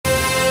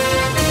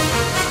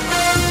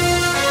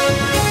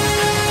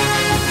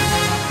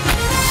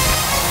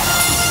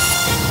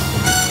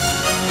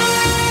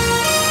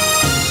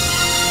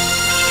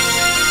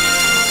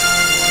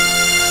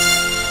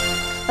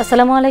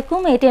আসসালামু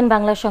আলাইকুম। ATN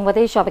বাংলা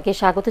সংবাদে সবাইকে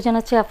স্বাগত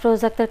জানাচ্ছি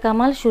আফরোজা আক্তার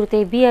কামাল। শুরুতে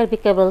বিআরবি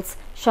কেবলস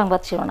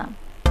সংবাদ শিরোনাম।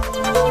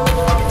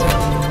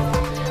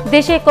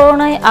 দেশে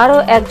করোনায় আরও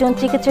একজন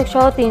চিকিৎসক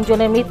সহ 3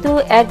 জনের মৃত্যু,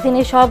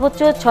 একদিনে সর্বোচ্চ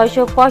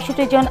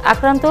 665 জন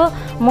আক্রান্ত,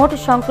 মোট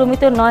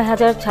সংক্রমিত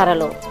 9000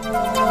 ছাড়ালো।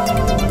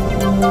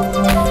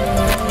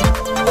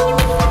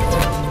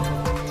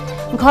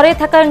 ঘরে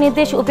থাকার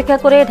নির্দেশ উপেক্ষা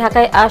করে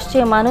ঢাকায় আসছে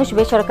মানুষ,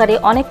 বেসরকারি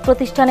অনেক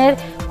প্রতিষ্ঠানের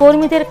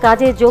কর্মীদের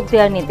কাজে যোগ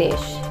দেওয়ার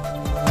নির্দেশ।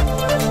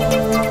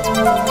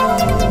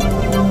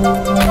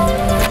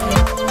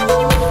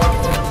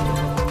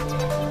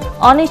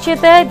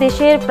 অনিশ্চয়তায়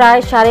দেশের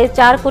প্রায়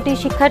 4.5 কোটি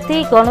শিক্ষার্থী,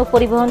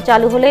 গণপরিবহন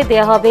চালু হলে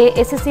দেয়া হবে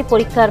এসএসসি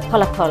পরীক্ষার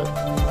ফলাফল।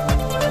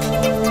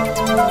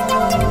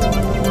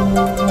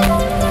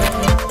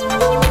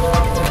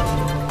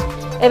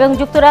 এবং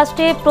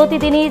যুক্তরাষ্ট্রে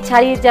প্রতিদিনই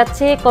ছাড়িয়ে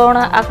যাচ্ছে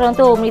করোনা আক্রান্ত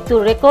ও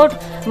মৃত্যুর রেকর্ড,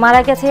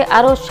 মারা গেছে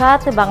আরও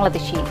 7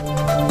 বাংলাদেশি।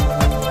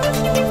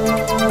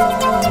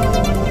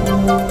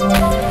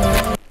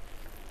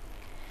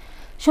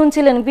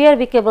 শুনছিলেন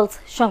বিআরবি কেবলস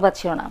সংবাদ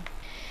শিরোনাম।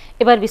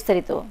 এবার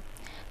বিস্তারিত।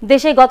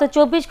 দেশে গত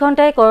 24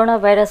 ঘন্টায় করোনা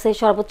ভাইরাসে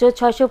সর্বোচ্চ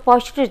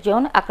 665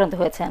 জন আক্রান্ত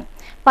হয়েছেন।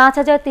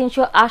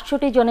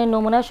 5368 জনের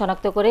নমুনা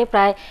শনাক্ত করে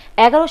প্রায়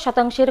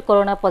 11%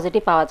 করোনা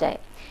পজিটিভ পাওয়া যায়।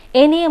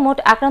 এ নিয়ে মোট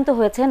আক্রান্ত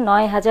হয়েছেন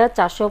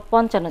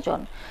 9455 জন।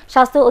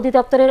 স্বাস্থ্য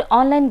অধিদপ্তরের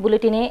অনলাইন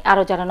বুলেটিনে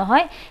আরও জানানো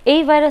হয়,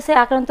 এই ভাইরাসে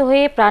আক্রান্ত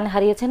হয়ে প্রাণ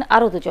হারিয়েছেন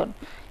আরও 2 জন।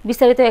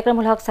 বিস্তারিত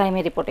একরামুল হক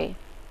সাইমের রিপোর্টে।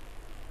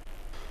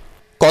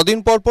 কদিন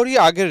পরপরই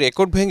আগের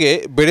রেকর্ড ভেঙে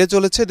বেড়ে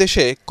চলেছে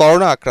দেশে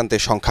করোনা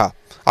আক্রান্তের সংখ্যা।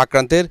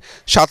 আক্রান্তের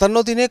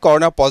 57 দিনে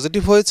করোনা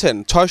পজিটিভ হয়েছেন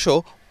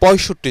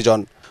 665 জন।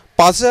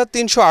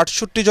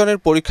 5368 জনের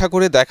পরীক্ষা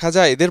করে দেখা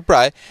যায় এদের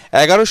প্রায়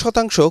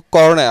 11%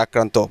 করোনায়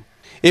আক্রান্ত।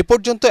 এ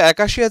পর্যন্ত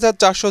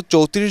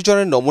 81,434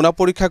 জনের নমুনা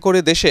পরীক্ষা করে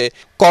দেশে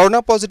করোনা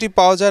পজিটিভ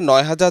পাওয়া যায়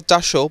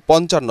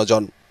 9,455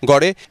 জন।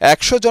 গড়ে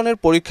 100 জনের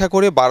পরীক্ষা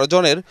করে 12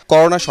 জনের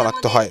করোনা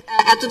শনাক্ত হয়।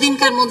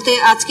 এতদিনকার মধ্যে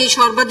আজকে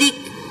সর্বাধিক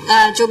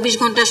 24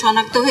 ঘন্টা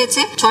শনাক্ত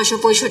হয়েছে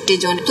 665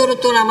 জন।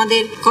 তোর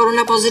আমাদের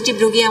করোনা পজিটিভ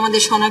রোগী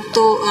আমাদের শনাক্ত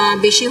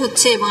বেশি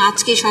হচ্ছে এবং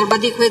আজকে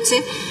সর্বাধিক হয়েছে।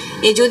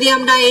 যদি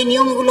আমরা এই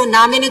নিয়মগুলো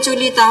না মেনে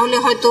চলি তাহলে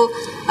হয়তো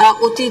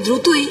অতি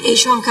দ্রুতই এই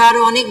সংখ্যা আরো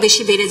অনেক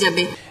বেশি বেড়ে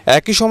যাবে।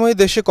 একই সময়ে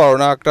দেশে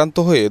করোনা আক্রান্ত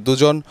হয়ে 2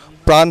 জন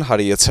প্রাণ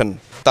হারিয়েছেন।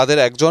 তাদের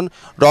একজন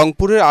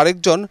রংপুরের,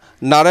 আরেকজন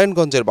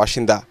নারায়ণগঞ্জের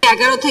বাসিন্দা।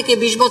 11 থেকে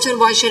 20 বছর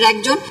বয়সের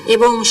একজন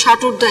এবং 60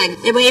 ঊর্ধ্ব এক,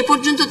 এবং এ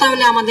পর্যন্ত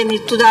তাহলে আমাদের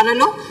মৃত্যু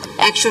দাঁড়ালো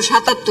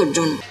 177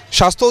 জন।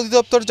 স্বাস্থ্য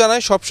অধিদপ্তর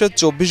জানায় সবশেষ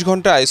 24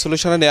 ঘন্টা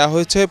আইসোলেশনে নেওয়া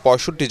হয়েছে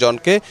 65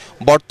 জনকে।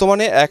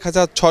 বর্তমানে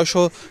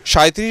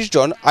 1637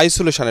 জন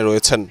আইসোলেশনে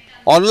রয়েছেন।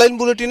 অনলাইন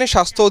বুলেটিনে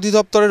স্বাস্থ্য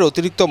অধিদপ্তরের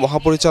অতিরিক্ত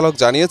মহাপরিচালক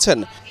জানিয়েছেন,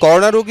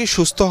 করোনা রোগী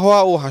সুস্থ হওয়া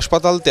ও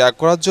হাসপাতাল ত্যাগ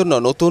করার জন্য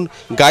নতুন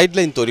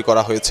গাইডলাইন তৈরি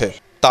করা হয়েছে।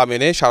 তা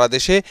মেনে সারা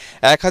দেশে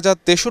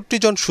 1063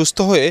 জন সুস্থ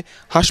হয়ে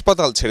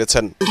হাসপাতাল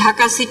ছেড়েছেন।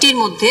 ঢাকা সিটির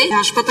মধ্যে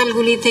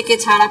হাসপাতালগুলি থেকে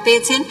ছাড়া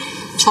পেয়েছেন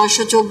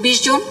 624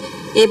 জন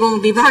এবং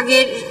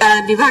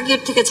বিভাগের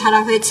থেকে ছাড়া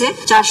হয়েছে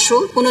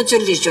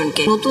 439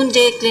 জনকে। নতুন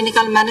যে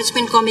ক্লিনিক্যাল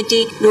ম্যানেজমেন্ট কমিটি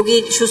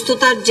রোগীর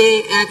সুস্থতার যে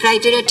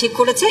ক্রাইটেরিয়া ঠিক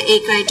করেছে, এই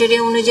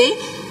ক্রাইটেরিয়া অনুযায়ী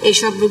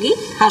এইসব রোগী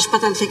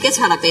হাসপাতাল থেকে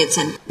ছাড়া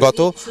পেয়েছেন। গত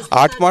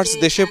 8 মার্চ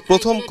দেশে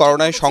প্রথম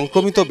করোনায়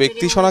সংক্রমিত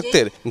ব্যক্তি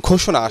শনাক্তের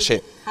ঘোষণা আসে,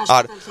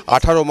 আর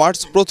 18 মার্চ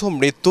প্রথম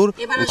মৃত্যুর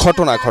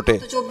ঘটনা ঘটে।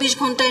 24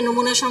 ঘন্টায়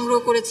নমুনা সংগ্রহ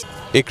করেছে।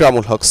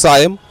 একরামুল হক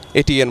সায়েম,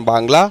 ATN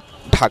বাংলা,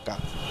 ঢাকা।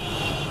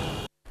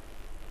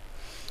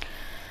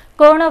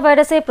 করোনা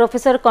ভাইরাসে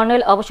প্রফেসর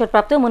কর্নেল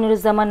অবসরপ্রাপ্ত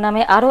মনিরুজ্জামান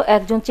নামে আরও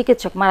একজন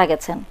চিকিৎসক মারা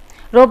গেছেন।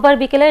 রোববার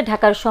বিকেলে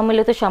ঢাকার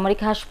সম্মিলিত সামরিক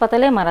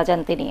হাসপাতালে মারা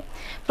যান তিনি।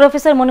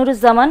 প্রফেসর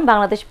মনিরুজ্জামান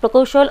বাংলাদেশ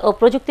প্রকৌশল ও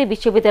প্রযুক্তি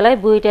বিশ্ববিদ্যালয়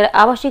বুয়েটের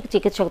আবাসিক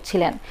চিকিৎসক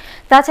ছিলেন।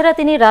 তাছাড়া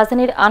তিনি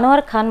রাজধানীর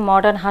আনোয়ার খান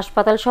মডার্ন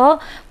হাসপাতাল সহ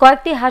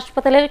কয়েকটি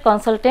হাসপাতালের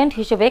কনসালটেন্ট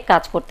হিসেবে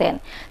কাজ করতেন।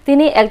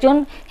 তিনি একজন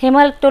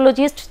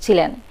হেমাটোলজিস্ট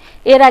ছিলেন।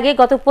 এর আগে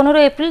গত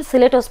 15 এপ্রিল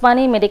সিলেট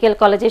ওসমানী মেডিকেল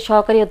কলেজের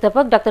সহকারী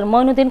অধ্যাপক ডক্টর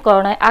মঈনুদ্দিন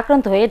করোনায়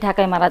আক্রান্ত হয়ে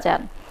ঢাকায় মারা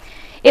যান।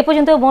 এ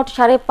পর্যন্ত মোট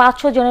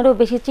 550 জনেরও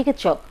বেশি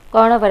চিকিৎসক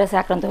করোনা ভাইরাসে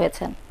আক্রান্ত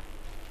হয়েছেন।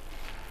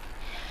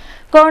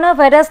 করোনা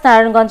ভাইরাস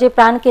নারায়ণগঞ্জে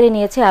প্রাণ কেড়ে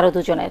নিয়েছে আরও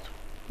 2 জনের।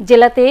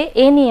 জেলাতে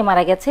এ নিয়ে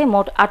মারা গেছে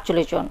মোট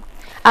 48 জন,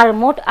 আর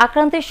মোট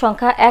আক্রান্তের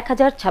সংখ্যা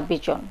 1026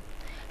 জন।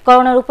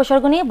 করোনার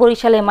উপসর্গ নিয়ে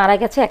বরিশালে মারা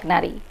গেছে এক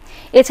নারী।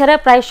 এছাড়া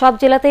প্রায় সব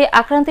জেলাতেই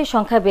আক্রান্তের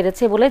সংখ্যা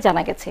বেড়েছে বলে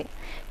জানা গেছে।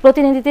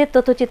 প্রতিনিধিদের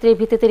তথ্যচিত্রের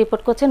ভিত্তিতে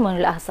রিপোর্ট করছেন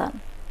মনিরুল আহসান।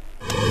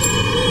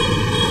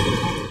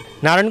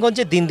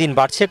 নারায়ণগঞ্জে দিন দিন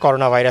বাড়ছে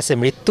করোনা ভাইরাসে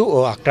মৃত্যু ও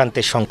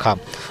আক্রান্তের সংখ্যা।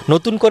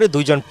 নতুন করে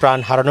 2 জন প্রাণ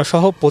হারানো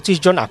সহ 25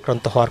 জন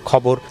আক্রান্ত হওয়ার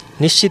খবর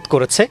নিশ্চিত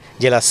করেছে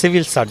জেলা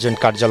সিভিল সার্জন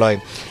কার্যালয়।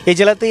 এই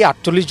জেলাতেই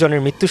 48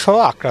 জনের মৃত্যু সহ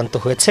আক্রান্ত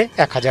হয়েছে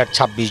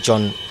 1026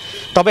 জন।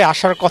 তবে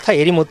আসার কথা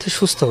এরই মধ্যে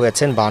সুস্থ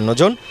হয়েছেন 52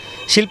 জন।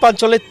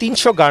 শিল্পাঞ্চলে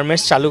 300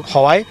 গার্মেন্টস চালু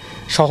হওয়ায়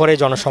শহরে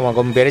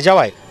জনসমাগম বেড়ে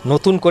যাওয়ায়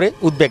নতুন করে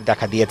উদ্বেগ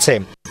দেখা দিয়েছে।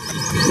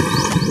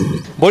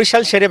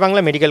 বরিশাল শেরে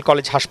বাংলা মেডিকেল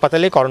কলেজ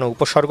হাসপাতালে করোনা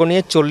উপসর্গ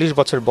নিয়ে 40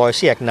 বছর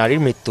বয়সী এক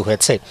নারীর মৃত্যু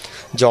হয়েছে।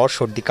 জ্বর,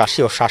 সর্দি, কাশি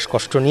ও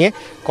শ্বাসকষ্ট নিয়ে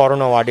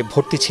করোনা ওয়ার্ডে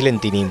ভর্তি ছিলেন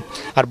তিনি।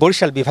 আর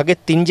বরিশাল বিভাগের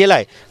 3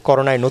 জেলায়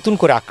করোনায় নতুন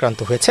করে আক্রান্ত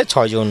হয়েছে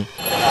 6 জন।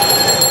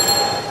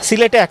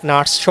 সিলেটে এক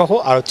নার্স সহ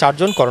আরও 4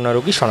 জন করোনা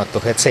রোগী শনাক্ত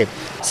হয়েছে।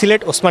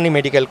 সিলেট ওসমানী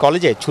মেডিকেল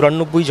কলেজে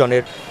 94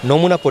 জনের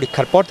নমুনা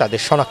পরীক্ষার পর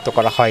তাদের শনাক্ত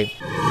করা হয়।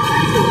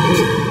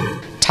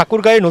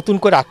 ঠাকুরগাঁয়ে নতুন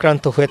করে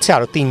আক্রান্ত হয়েছে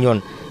আরও 3 জন।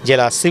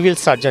 জেলা সিভিল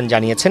সার্জন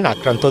জানিয়েছেন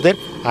আক্রান্তদের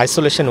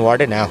আইসোলেশন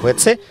ওয়ার্ডে নেওয়া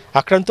হয়েছে।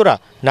 আক্রান্তরা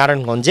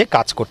নারায়ণগঞ্জে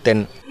কাজ করতেন।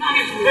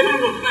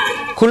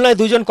 খুলনায়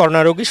 2 জন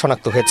করোনা রোগী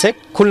শনাক্ত হয়েছে।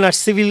 খুলনার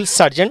সিভিল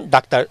সার্জন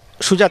ডাক্তার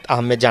সুজাত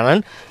আহমেদ জানান,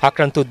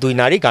 আক্রান্ত 2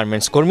 নারী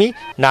গার্মেন্টস কর্মী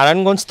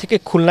নারায়ণগঞ্জ থেকে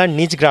খুলনার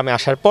নিজ গ্রামে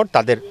আসার পর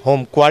তাদের হোম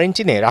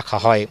কোয়ারেন্টিনে রাখা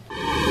হয়।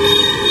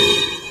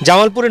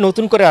 জামালপুরে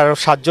নতুন করে আরও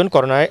 7 জন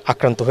করোনায়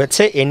আক্রান্ত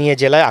হয়েছে। এ নিয়ে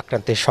জেলায়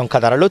আক্রান্তের সংখ্যা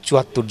দাঁড়ালো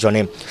 74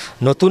 জনে।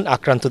 নতুন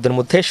আক্রান্তদের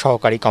মধ্যে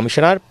সহকারী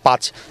কমিশনার,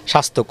 5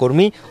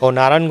 স্বাস্থ্যকর্মী ও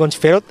নারায়ণগঞ্জ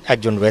ফেরত 1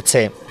 জন রয়েছে।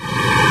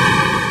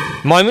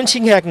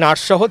 ময়মনসিংহে এক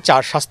নার্স সহ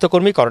 4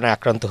 স্বাস্থ্যকর্মী করোনায়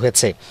আক্রান্ত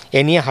হয়েছে।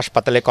 এ নিয়ে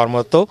হাসপাতালে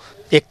কর্মরত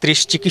 31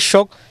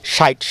 চিকিৎসক,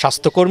 60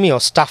 স্বাস্থ্যকর্মী ও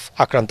স্টাফ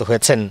আক্রান্ত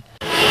হয়েছেন।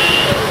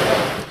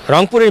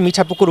 রংপুরের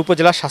মিঠাপুকুর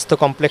উপজেলা স্বাস্থ্য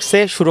কমপ্লেক্সে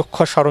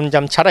সুরক্ষা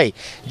সরঞ্জাম ছাড়াই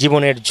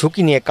জীবনের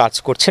ঝুঁকি নিয়ে কাজ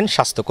করছেন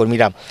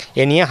স্বাস্থ্যকর্মীরা।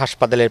 এ নিয়ে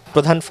হাসপাতালের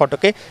প্রধান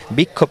ফটকে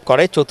বিক্ষোভ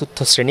করে 4র্থ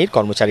শ্রেণীর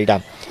কর্মচারীরা।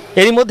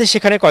 এরই মধ্যে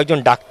সেখানে কয়েকজন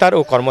ডাক্তার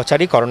ও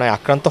কর্মচারী করোনায়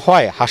আক্রান্ত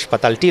হওয়ায়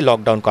হাসপাতালটি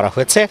লকডাউন করা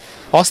হয়েছে।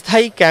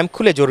 অস্থায়ী ক্যাম্প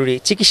খুলে জরুরি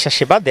চিকিৎসা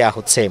সেবা দেয়া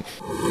হচ্ছে।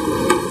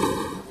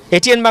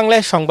 এটিএন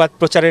বাংলায় সংবাদ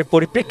প্রচারের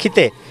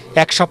পরিপ্রেক্ষিতে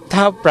 1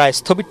 সপ্তাহ প্রায়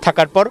স্থগিত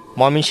থাকার পর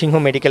ময়মনসিংহ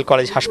মেডিকেল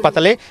কলেজ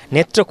হাসপাতালে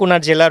নেত্রকোনা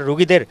জেলার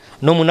রোগীদের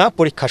নমুনা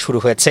পরীক্ষা শুরু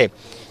হয়েছে।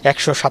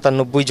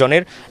 197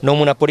 জনের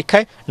নমুনা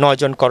পরীক্ষায় 9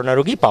 জন করোনা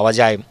রোগী পাওয়া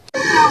যায়।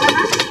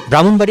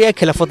 ব্রাহ্মণবাড়িয়ায়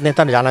খেলাফত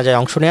নেতার জানাজায়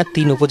অংশ নেওয়া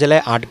 3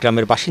 উপজেলায় 8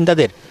 গ্রামের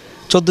বাসিন্দাদের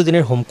 14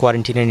 দিনের হোম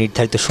কোয়ারেন্টিনের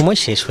নির্ধারিত সময়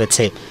শেষ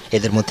হয়েছে।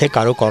 এদের মধ্যে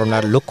কারো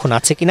করোনার লক্ষণ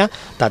আছে কিনা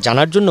তা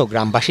জানার জন্য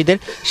গ্রামবাসীদের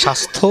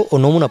স্বাস্থ্য ও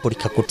নমুনা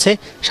পরীক্ষা করছে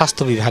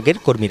স্বাস্থ্য বিভাগের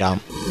কর্মীরা।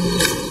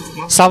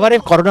 সাভারে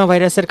করোনা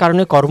ভাইরাসের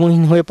কারণে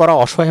কর্মহীন হয়ে পড়া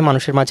অসহায়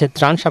মানুষের মাঝে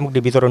ত্রাণ সামগ্রী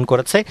বিতরণ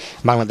করেছে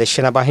বাংলাদেশ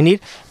সেনাবাহিনীর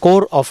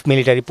core of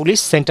military police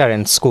centre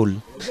and school.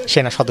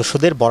 সেনা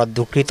সদস্যদের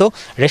বরাদ্দকৃত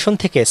রেশন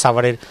থেকে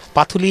সাভারের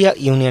পাথুলিয়া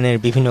ইউনিয়নের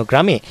বিভিন্ন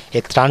গ্রামে এ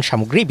ত্রাণ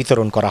সামগ্রী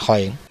বিতরণ করা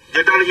হয়।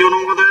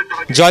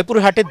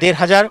 জয়পুরহাটে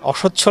 1,500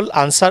 অসচ্ছল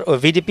আনসার ও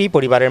ভিডিপি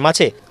পরিবারের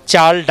মাঝে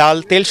চাল, ডাল,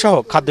 তেল সহ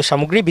খাদ্য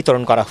সামগ্রী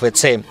বিতরণ করা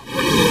হয়েছে।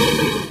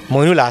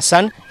 মইনুল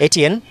আহসান,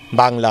 ATN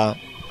বাংলা।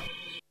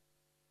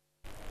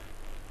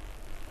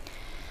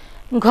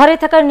 ঘরে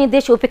থাকার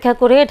নির্দেশ উপেক্ষা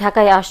করে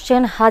ঢাকায়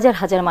আসছেন হাজার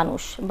হাজার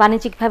মানুষ।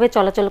 বাণিজ্যিকভাবে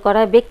চলাচল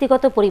করা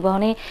ব্যক্তিগত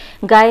পরিবহনে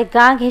গায়ে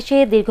গা ঘেঁষে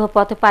দীর্ঘ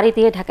পথ পাড়ি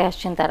দিয়ে ঢাকায়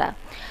আসছেন তারা।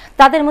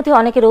 তাদের মধ্যে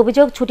অনেকের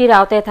অভিযোগ, ছুটির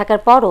আওতায় থাকার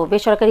পরও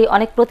বেসরকারি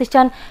অনেক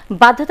প্রতিষ্ঠান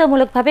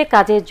বাধ্যতামূলকভাবে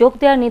কাজে যোগ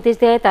দেওয়ার নির্দেশ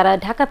দেয় তারা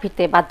ঢাকা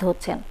ফিরতে বাধ্য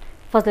হচ্ছেন।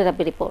 ফজলে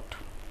রাব্বি রিপোর্ট।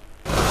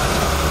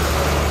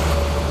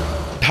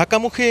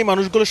 ঢাকামুখী এই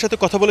মানুষগুলোর সাথে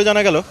কথা বলে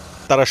জানা গেল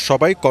তারা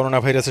সবাই করোনা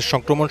ভাইরাসের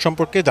সংক্রমণ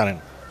সম্পর্কে জানেন।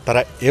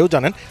 তারা এও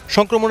জানেন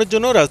সংক্রমণের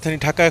জন্য রাজধানী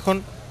ঢাকা এখন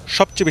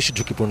সবচেয়ে বেশি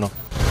ঝুঁকিপূর্ণ।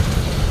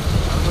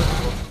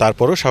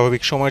 তারপরও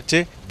স্বাভাবিক সময়ের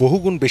চেয়ে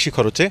বহুগুণ বেশি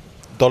খরচে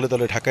দলে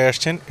দলে ঢাকায়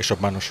আসছেন এসব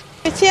মানুষ।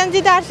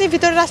 সিএনজিতে আসছি,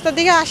 ভিতরের রাস্তার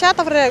দিকে আসা,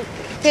 তারপরে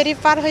ফেরি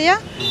পার হইয়া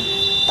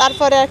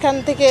তারপরে এখান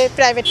থেকে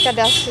প্রাইভেট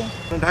কার্ডে আসছি।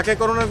 ঢাকায়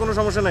করোনার কোনো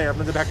সমস্যা নাই?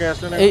 আপনি যে ঢাকায়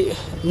আসলেন?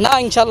 না,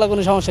 ইনশাআল্লাহ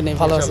কোনো সমস্যা নেই,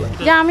 ভালো আছে।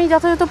 যে আমি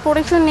যথাযথ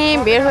প্রোটেকশন নিয়ে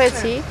বের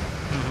হয়েছি,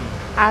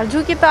 আর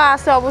ঝুঁকি তো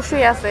আছে,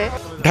 অবশ্যই আছে।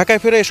 ঢাকায়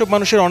ফেরা এসব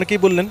মানুষের অনেকেই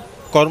বললেন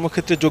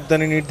কর্মক্ষেত্রে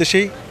যোগদানের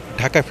নির্দেশেই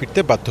ঢাকা ফিরতে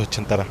বাধ্য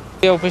হচ্ছেন তারা।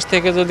 অফিস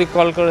থেকে যদি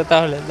কল করে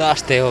তাহলে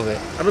আসতেই হবে।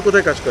 আপনি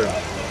কোথায় কাজ করেন?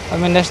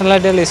 আমি ন্যাশনাল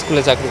আইডিয়াল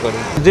স্কুলে চাকরি করি।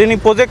 যিনি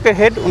প্রজেক্টের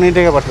হেড উনি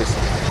ঢাকা পাঠিয়েছেন।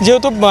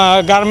 যেহেতু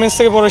গার্মেন্টস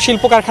থেকে বড়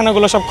শিল্প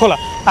কারখানাগুলো সব খোলা,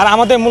 আর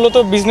আমাদের মূলত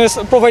বিজনেস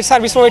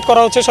সার্ভিস প্রোভাইড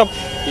করা হচ্ছে সব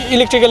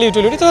ইলেকট্রিক্যাল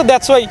ইউটিলিটি, তো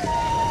দ্যাটস ওয়াই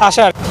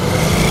আসার।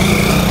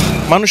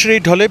 মানুষের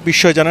এই ঢলে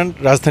বিস্ময় জানান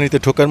রাজধানীতে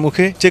ঢোকার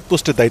মুখে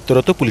চেকপোস্টে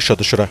দায়িত্বরত পুলিশ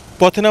সদস্যরা।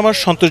 পথে নামার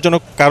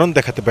সন্তোষজনক কারণ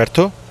দেখাতে ব্যর্থ,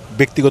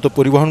 ব্যক্তিগত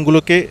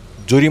পরিবহনগুলোকে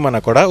জরিমানা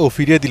করা ও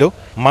ফিরিয়ে দিলেও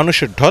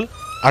মানুষের ঢল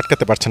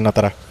আটকাতে পারছেন না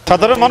তারা।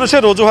 সাধারণ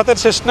মানুষের অজুহাতের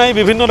শেষ নাই,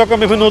 বিভিন্ন রকম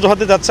বিভিন্ন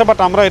অজুহাতে যাচ্ছে, বাট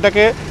আমরা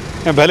এটাকে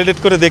ভ্যালিডেট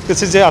করে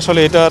দেখতেছি যে আসলে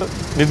এটার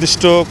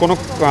নির্দিষ্ট কোনো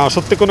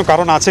সত্যি কোনো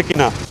কারণ আছে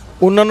কিনা।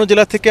 অন্যান্য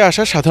জেলা থেকে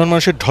আসা সাধারণ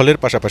মানুষের ঢলের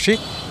পাশাপাশি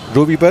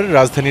রবিবার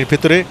রাজধানীর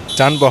ভেতরে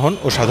যানবাহন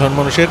ও সাধারণ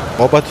মানুষের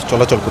অবাধ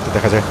চলাচল করতে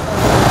দেখা যায়।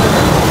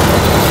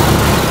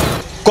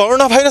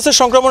 করোনা ভাইরাসের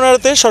সংক্রমণ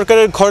এড়াতে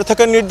সরকারের ঘরে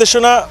থাকার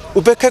নির্দেশনা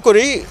উপেক্ষা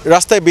করেই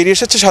রাস্তায় বেরিয়ে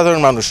এসেছে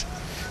সাধারণ মানুষ।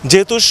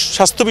 যেহেতু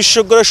স্বাস্থ্য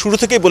বিশেষজ্ঞরা শুরু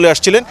থেকেই বলে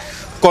আসছিলেন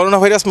করোনা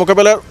ভাইরাস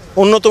মোকাবেলার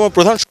অন্যতম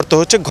প্রধান শর্ত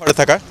হচ্ছে ঘরে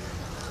থাকা,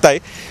 তাই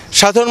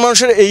সাধারণ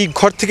মানুষের এই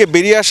ঘর থেকে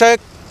বেরিয়ে আসায়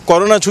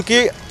করোনা ঝুঁকি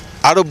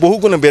আরও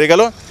বহুগুণে বেড়ে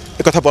গেল,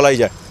 একথা বলাই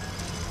যায়।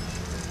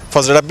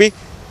 ফজলে রাব্বি,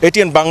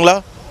 ATN বাংলা,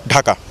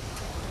 ঢাকা।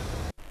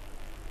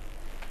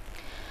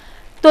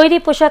 তৈরি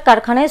পোশাক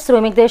কারখানায়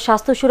শ্রমিকদের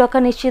স্বাস্থ্য সুরক্ষা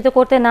নিশ্চিত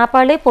করতে না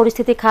পারলে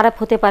পরিস্থিতি খারাপ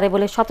হতে পারে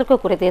বলে সতর্ক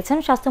করে দিয়েছেন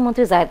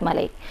স্বাস্থ্যমন্ত্রী জায়েদ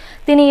মালিক।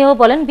 তিনি এও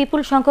বলেন,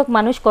 বিপুল সংখ্যক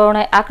মানুষ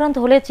করোনায় আক্রান্ত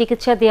হলে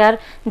চিকিৎসা দেওয়ার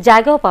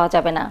জায়গাও পাওয়া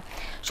যাবে না।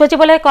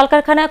 সচিবালয়ে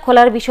কলকারখানা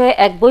খোলার বিষয়ে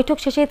এক বৈঠক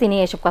শেষে তিনি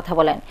এসব কথা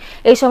বলেন।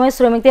 এই সময়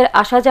শ্রমিকদের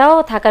আসা যাওয়া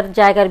ও থাকার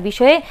জায়গার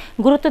বিষয়ে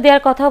গুরুত্ব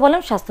দেওয়ার কথা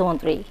বলেন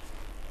স্বাস্থ্যমন্ত্রী।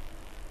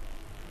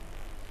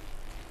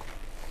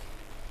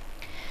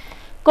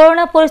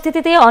 করোনা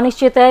পরিস্থিতিতে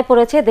অনিশ্চয়তায়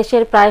পড়েছে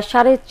দেশের প্রায়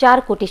 4.5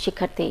 কোটি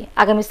শিক্ষার্থী।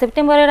 আগামী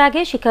সেপ্টেম্বরের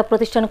আগে শিক্ষা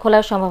প্রতিষ্ঠান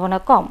খোলার সম্ভাবনা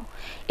কম।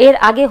 এর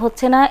আগে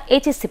হচ্ছে না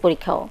এইচএসসি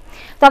পরীক্ষাও।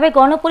 তবে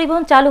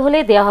গণপরিবহন চালু হলে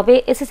দেওয়া হবে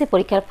এসএসসি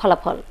পরীক্ষার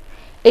ফলাফল।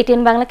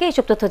 এটিএন বাংলাকে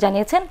এসব তথ্য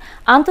জানিয়েছেন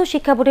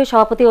আন্তঃশিক্ষা বোর্ডের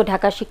সভাপতি ও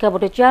ঢাকা শিক্ষা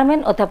বোর্ডের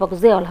চেয়ারম্যান অধ্যাপক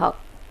জিয়াউল হক।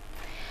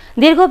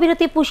 দীর্ঘ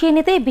বিরতি পুষিয়ে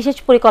নিতে বিশেষ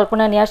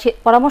পরিকল্পনা নেওয়ার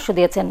পরামর্শ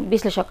দিয়েছেন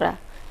বিশ্লেষকরা।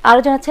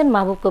 আরও জানাচ্ছেন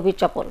মাহবুব কবির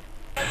চপল।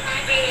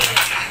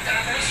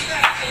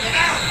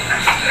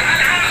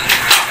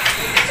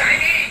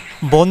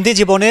 বন্দি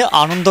জীবনে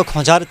আনন্দ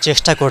খোঁজার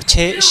চেষ্টা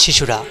করছে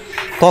শিশুরা।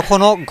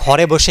 কখনো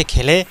ঘরে বসে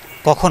খেলে,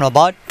 কখনো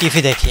বা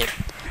টিভি দেখে,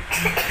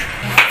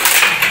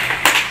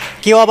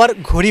 কেউ আবার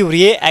ঘুড়ি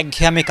উড়িয়ে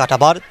একঘেয়েমি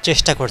কাটাবার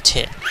চেষ্টা করছে।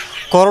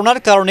 করোনার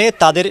কারণে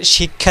তাদের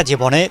শিক্ষা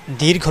জীবনে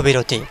দীর্ঘ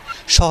বিরতি,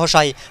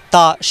 সহসাই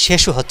তা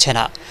শেষও হচ্ছে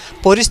না।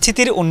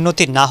 পরিস্থিতির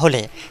উন্নতি না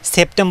হলে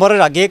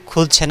সেপ্টেম্বরের আগে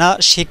খুলছে না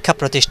শিক্ষা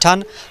প্রতিষ্ঠান,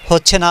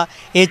 হচ্ছে না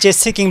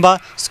এইচএসসি কিংবা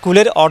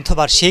স্কুলের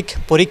অর্ধবার্ষিক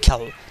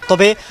পরীক্ষাও।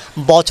 তবে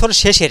বছর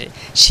শেষের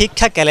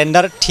শিক্ষা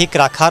ক্যালেন্ডার ঠিক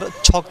রাখার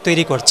ছক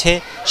তৈরি করছে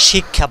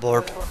শিক্ষা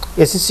বোর্ড।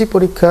 এসএসসি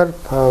পরীক্ষার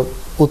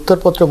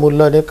উত্তরপত্র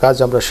মূল্যায়নের কাজ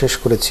আমরা শেষ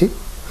করেছি।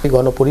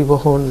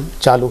 গণপরিবহন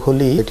চালু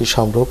হলেই এটি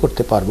সংগ্রহ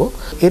করতে পারবো।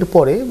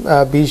 এরপরে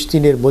 20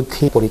 দিনের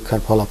মধ্যে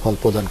পরীক্ষার ফলাফল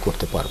প্রদান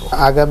করতে পারবো।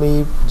 আগামী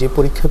যে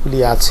পরীক্ষাগুলি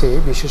আছে,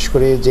 বিশেষ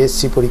করে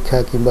জেএসসি পরীক্ষা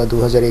কিংবা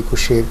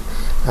 2021-এর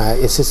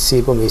এসএসসি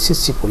এবং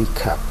এসএসসি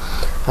পরীক্ষা,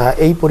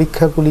 এই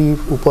পরীক্ষাগুলির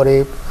উপরে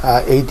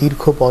এই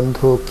দীর্ঘ বন্ধ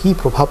কী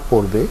প্রভাব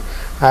পড়বে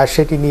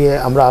সেটি নিয়ে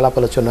আমরা আলাপ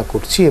আলোচনা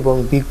করছি এবং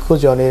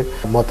বিজ্ঞজনের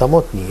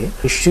মতামত নিয়ে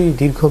নিশ্চয়ই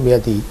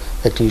দীর্ঘমেয়াদী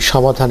একটি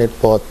সমাধানের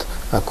পথ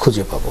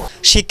খুঁজে পাব।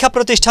 শিক্ষা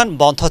প্রতিষ্ঠান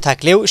বন্ধ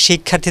থাকলেও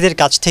শিক্ষার্থীদের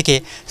কাছ থেকে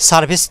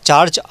সার্ভিস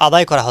চার্জ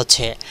আদায় করা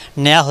হচ্ছে,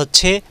 নেওয়া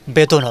হচ্ছে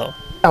বেতনও।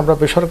 আমরা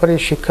বেসরকারি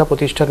শিক্ষা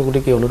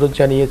প্রতিষ্ঠানগুলিকে অনুরোধ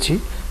জানিয়েছি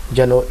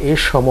যেন এ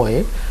সময়ে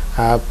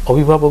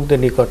অভিভাবকদের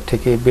নিকট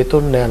থেকে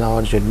বেতন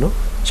নেওয়ার জন্য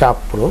চাপ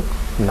প্রয়োগ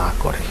না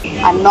করে।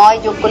 আর 9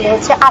 যোগ করলে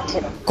হচ্ছে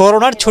 18।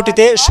 করোনার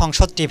ছুটিতে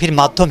সংসদ টিভির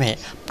মাধ্যমে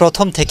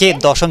প্রথম থেকে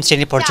দশম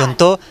শ্রেণী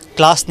পর্যন্ত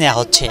ক্লাস নেওয়া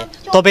হচ্ছে।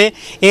 তবে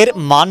এর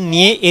মান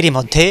নিয়ে এরই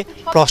মধ্যে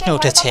প্রশ্ন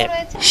উঠেছে।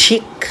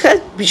 শিক্ষা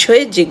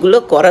বিষয়ে যেগুলো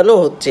করানো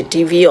হচ্ছে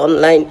টিভি,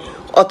 অনলাইন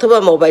অথবা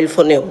মোবাইল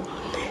ফোনেও,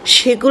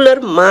 সেগুলোর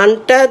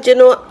মানটা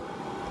যেন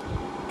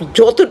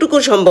যতটুকু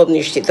সম্ভব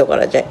নিশ্চিত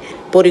করা যায়।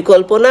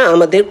 পরিকল্পনা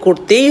আমাদের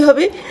করতেই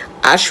হবে।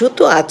 আশু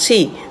তো আছি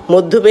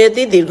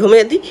মধ্যমেয়াদী,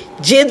 দীর্ঘমেয়াদী,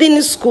 যেদিন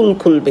স্কুল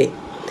খুলবে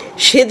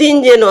সেদিন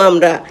যেন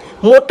আমরা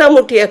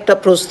মোটামুটি একটা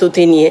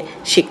প্রস্তুতি নিয়ে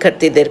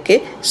শিক্ষার্থীদেরকে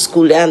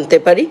স্কুলে আনতে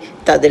পারি।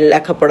 তাদের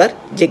লেখাপড়ার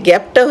যে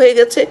গ্যাপটা হয়ে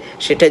গেছে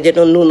সেটা যেন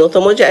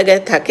ন্যূনতম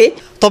জায়গায় থাকে।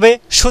 তবে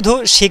শুধু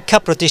শিক্ষা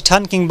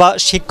প্রতিষ্ঠান কিংবা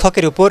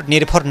শিক্ষকের উপর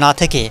নির্ভর না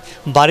থেকে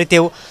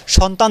বাড়িতেও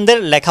সন্তানদের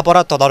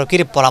লেখাপড়া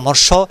তদারকির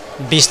পরামর্শ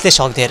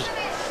বিশ্লেষকদের।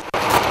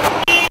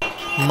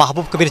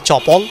 মাহবুব কবির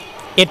চপল,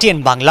 এটিএন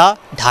বাংলা,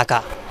 ঢাকা।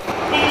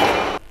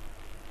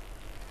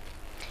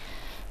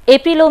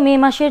 এপ্রিল ও মে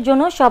মাসের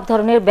জন্য সব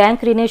ধরনের ব্যাংক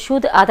ঋণের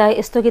সুদ আদায়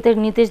স্থগিতের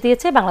নির্দেশ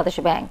দিয়েছে বাংলাদেশ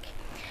ব্যাংক।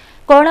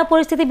 করোনা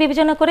পরিস্থিতি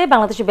বিবেচনা করে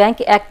বাংলাদেশ ব্যাংক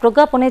এক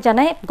প্রজ্ঞাপনে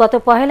জানায়, গত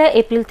 1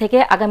 এপ্রিল থেকে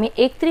আগামী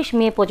 31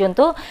 মে পর্যন্ত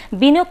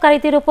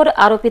বিনিয়োগকারীদের উপর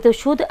আরোপিত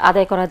সুদ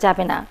আদায় করা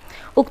যাবে না।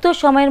 উক্ত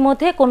সময়ের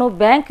মধ্যে কোনো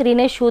ব্যাংক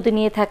ঋণের সুদ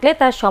নিয়ে থাকলে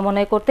তার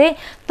সমন্বয় করতে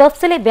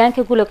তফসিলি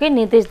ব্যাংকগুলোকে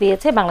নির্দেশ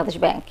দিয়েছে বাংলাদেশ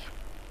ব্যাংক।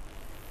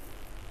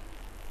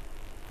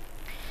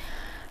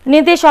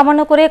 নির্দেশ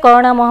অমান্য করে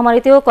করোনা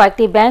মহামারীতেও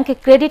কয়েকটি ব্যাংক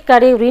ক্রেডিট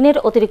কার্ডে ঋণের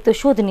অতিরিক্ত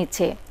সুদ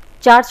নিচ্ছে,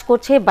 চার্জ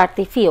করছে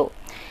বাড়তি ফিও।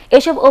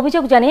 এসব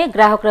অভিযোগ জানিয়ে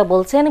গ্রাহকরা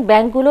বলছেন,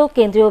 ব্যাংকগুলো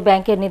কেন্দ্রীয়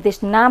ব্যাংকের নির্দেশ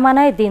না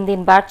মানায় দিন দিন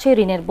বাড়ছে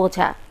ঋণের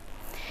বোঝা।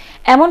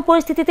 এমন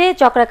পরিস্থিতিতে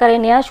চক্রাকারে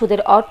নেওয়া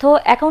সুদের অর্থ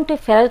অ্যাকাউন্টে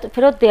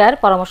ফেরত দেওয়ার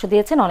পরামর্শ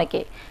দিয়েছেন অনেকে।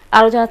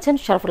 আরও জানাচ্ছেন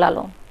শরফুল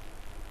আলম।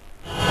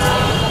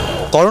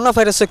 করোনা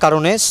ভাইরাসের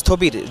কারণে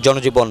স্থবির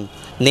জনজীবন,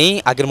 নেই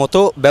আগের মতো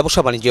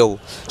ব্যবসা বাণিজ্যও,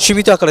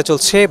 সীমিত আকারে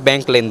চলছে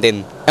ব্যাংক লেনদেন।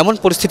 এমন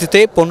পরিস্থিতিতে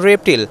 15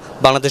 এপ্রিল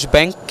বাংলাদেশ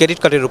ব্যাংক ক্রেডিট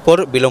কার্ডের উপর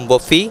বিলম্ব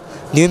ফি,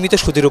 নিয়মিত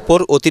সুদের উপর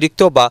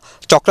অতিরিক্ত বা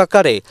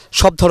চক্রাকারে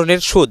সব ধরনের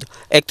সুদ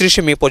 31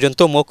 মে পর্যন্ত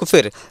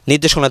মওকুফের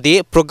নির্দেশনা দিয়ে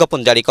প্রজ্ঞাপন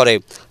জারি করে।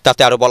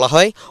 তাতে আরও বলা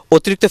হয়,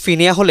 অতিরিক্ত ফি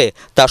নেওয়া হলে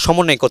তা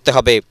সমন্বয় করতে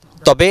হবে।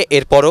 তবে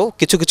এরপরও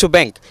কিছু কিছু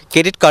ব্যাংক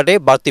ক্রেডিট কার্ডে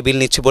বাড়তি বিল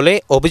নিচ্ছে বলে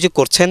অভিযোগ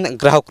করছেন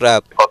গ্রাহকরা।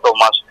 গত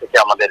মাস থেকে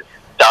আমাদের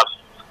চার্জ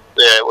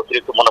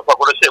অতিরিক্ত মুনাফা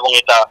করেছে এবং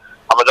এটা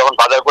আমরা যখন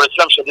বাজার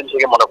করেছিলাম সেদিন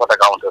থেকে মুনাফাটা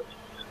কাউন্ট হচ্ছে।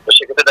 তো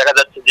সেক্ষেত্রে দেখা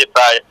যাচ্ছে যে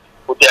প্রায়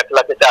প্রতি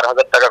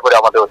 1,04,000 টাকা করে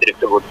আমাদের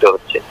অতিরিক্ত ঘুরতে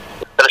হচ্ছে।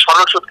 তাহলে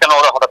সরল সুদ কেন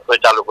ওরা হঠাৎ করে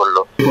চালু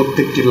করলো?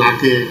 প্রত্যেকটি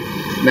লাখে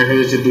দেখা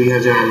যাচ্ছে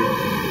 2,000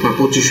 বা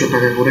 2,500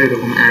 টাকা করে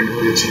এরকম অ্যাড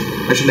হয়েছে।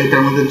 আসলে এটা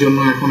আমাদের জন্য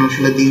এখন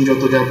আসলে দিন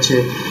যত যাচ্ছে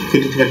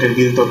ক্রেডিট কার্ডের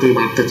বিল ততই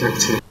বাড়তে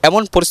থাকছে।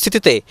 এমন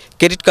পরিস্থিতিতে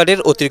ক্রেডিট কার্ডের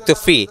অতিরিক্ত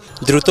ফি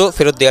দ্রুত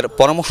ফেরত দেওয়ার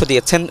পরামর্শ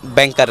দিয়েছেন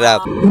ব্যাংকাররা।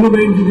 কোনো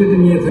ব্যাংক যদি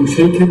নিয়ে থাকেন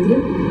সেই ক্ষেত্রে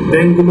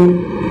ব্যাংকগুলো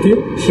গ্রাহককে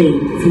সেই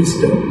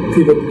ফিসটা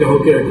ফেরত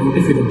গ্রাহকের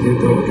অ্যাকাউন্টে ফেরত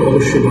দিতে হবে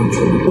অবশ্যই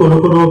বাঞ্ছনীয়।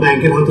 কোনো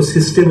ব্যাংকের হয়তো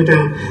সিস্টেম এটা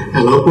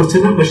অ্যালাউ করছে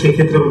না বা সেই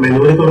ক্ষেত্রে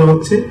ম্যানুয়ালি করা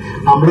হচ্ছে।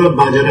 আমরা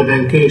বাজারে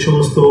ব্যাংকে এই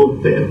সমস্ত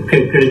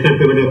ক্রেডিট কার্ড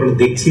পেমেন্ট ব্যাপারে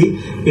দেখছি।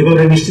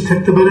 এবারে নিশ্চিত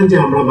থাকতে পারেন যে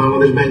আমরা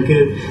বাংলাদেশ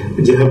ব্যাংকের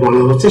যেভাবে বলা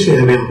হচ্ছে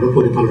সেভাবে আমরা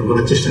পরিপালন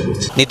করার চেষ্টা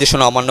করছি।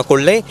 নির্দেশনা অমান্য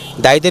করলে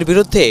দায়ীদের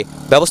বিরুদ্ধে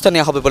ব্যবস্থা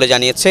নেওয়া হবে বলে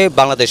জানিয়েছে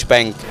বাংলাদেশ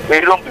ব্যাংক।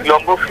 এরকম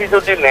বিলম্ব ফি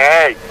যদি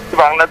নেয়,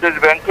 বাংলাদেশ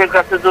ব্যাংকের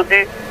কাছে যদি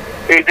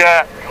এটা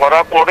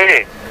ধরা পড়ে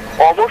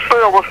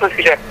অবশ্যই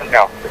সেটা অ্যাকশন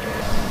নেওয়া হবে।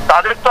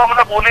 তাদের তো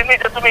আমরা বলিনি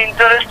যে তুমি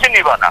ইন্টারেস্টে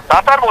নিবা না, তা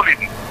তার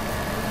বলিনি।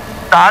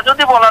 তা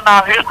যদি বলা না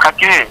হয়ে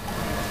থাকে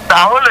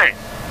তাহলে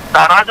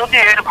তারা যদি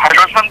এর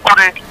ভায়োলেশন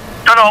করে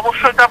তাহলে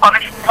অবশ্যই তা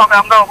পানিশমেন্ট হবে,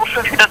 আমরা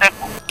অবশ্যই সেটা দেখব।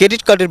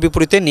 ক্রেডিট কার্ডের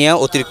বিপরীতে নেওয়া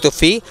অতিরিক্ত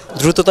ফি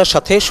দ্রুততার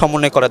সাথে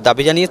সমন্বয় করার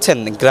দাবি জানিয়েছেন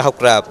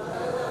গ্রাহকরা।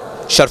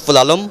 শরফুল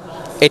আলম,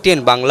 ATN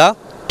বাংলা,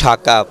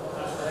 ঢাকা।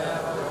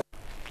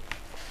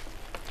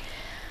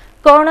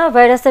 করোনা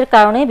ভাইরাসের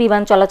কারণে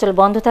বিমান চলাচল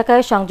বন্ধ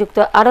থাকায় সংযুক্ত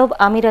আরব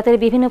আমিরাতের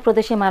বিভিন্ন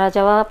প্রদেশে মারা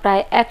যাওয়া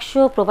প্রায়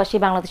 100 প্রবাসী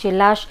বাংলাদেশের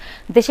লাশ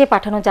দেশে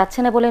পাঠানো যাচ্ছে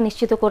না বলে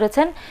নিশ্চিত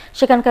করেছেন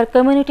সেখানকার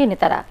কমিউনিটি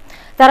নেতারা।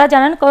 তারা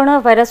জানান, করোনা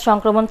ভাইরাস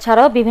সংক্রমণ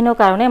ছাড়াও বিভিন্ন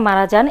কারণে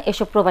মারা যান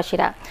এসব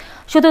প্রবাসীরা।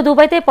 শুধু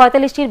দুবাইতে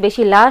 45টির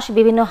বেশি লাশ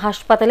বিভিন্ন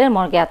হাসপাতালের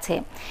মর্গে আছে।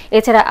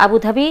 এছাড়া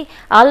আবুধাবি,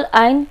 আল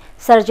আইন,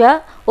 শারজা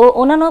ও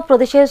অন্যান্য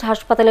প্রদেশের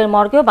হাসপাতালের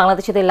মর্গেও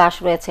বাংলাদেশিদের লাশ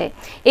রয়েছে।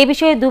 এ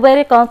বিষয়ে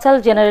দুবাইয়ের কনসাল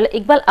জেনারেল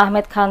ইকবাল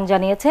আহমেদ খান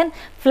জানিয়েছেন,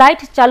 ফ্লাইট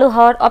চালু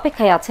হওয়ার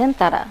অপেক্ষায় আছেন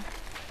তারা।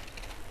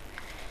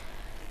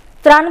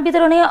 ত্রাণ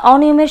বিতরণে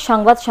অনিয়মের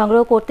সংবাদ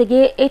সংগ্রহ করতে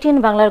গিয়ে ATN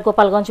বাংলার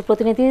গোপালগঞ্জ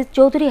প্রতিনিধি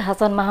চৌধুরী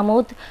হাসান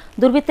মাহমুদ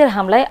দুর্বৃত্তের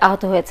হামলায়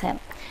আহত হয়েছেন।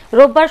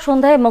 রোববার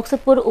সন্ধ্যায়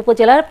মকসুদপুর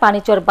উপজেলার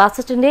পানিচর বাস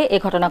স্ট্যান্ডে এ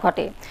ঘটনা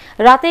ঘটে।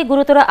 রাতে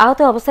গুরুতর আহত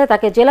অবস্থায়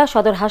তাকে জেলা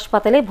সদর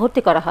হাসপাতালে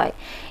ভর্তি করা হয়।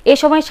 এ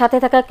সময় সাথে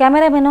থাকা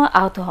ক্যামেরাম্যানও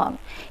আহত হন।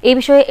 এ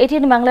বিষয়ে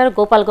ATN বাংলার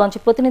গোপালগঞ্জ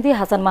প্রতিনিধি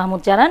হাসান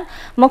মাহমুদ জানান,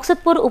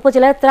 মকসুদপুর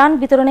উপজেলায় ত্রাণ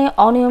বিতরণে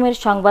অনিয়মের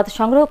সংবাদ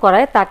সংগ্রহ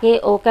করায় তাকে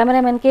ও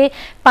ক্যামেরাম্যানকে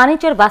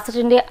পানিচর বাস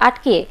স্ট্যান্ডে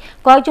আটকে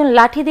কয়েকজন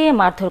লাঠি দিয়ে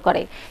মারধর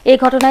করে। এই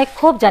ঘটনায়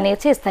ক্ষোভ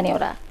জানিয়েছে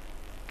স্থানীয়রা।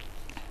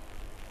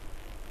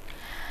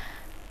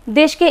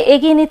 দেশকে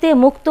এগিয়ে নিতে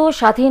মুক্ত,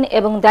 স্বাধীন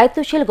এবং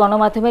দায়িত্বশীল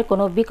গণমাধ্যমের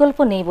কোনো বিকল্প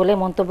নেই বলে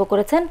মন্তব্য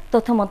করেছেন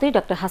তথ্যমন্ত্রী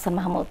ডক্টর হাসান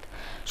মাহমুদ।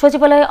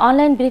 সচিবালয়ে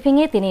অনলাইন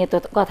ব্রিফিংয়ে তিনি এ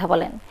কথা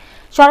বলেন।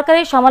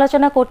 সরকারের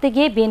সমালোচনা করতে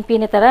গিয়ে বিএনপি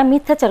নেতারা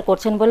মিথ্যাচার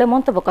করছেন বলে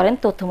মন্তব্য করেন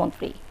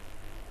তথ্যমন্ত্রী।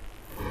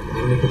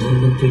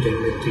 প্রধানমন্ত্রী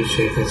জননেত্রী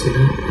শেখ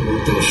হাসিনা এবং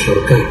তার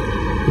সরকার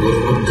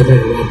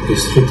গণমাধ্যমের অবাধ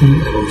বিস্তৃতি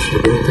এবং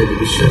স্বাধীনতায়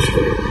বিশ্বাস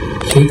করে।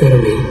 সেই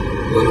কারণে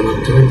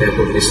গণমাধ্যমের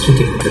ব্যাপক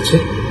বিস্তৃতি ঘটেছে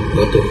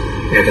গত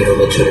 11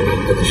 বছরে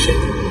বাংলাদেশে।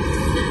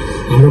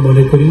 আমরা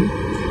মনে করি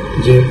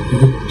যে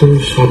মুক্ত,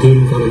 স্বাধীন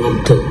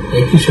গণমাধ্যম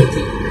একই সাথে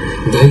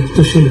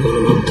দায়িত্বশীল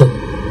গণমাধ্যম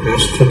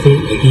রাষ্ট্রকে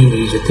এগিয়ে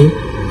নিয়ে যেতে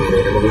পারে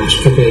এবং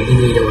রাষ্ট্রকে এগিয়ে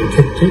নিয়ে যাওয়ার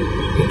ক্ষেত্রে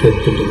এটি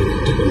অত্যন্ত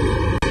গুরুত্বপূর্ণ।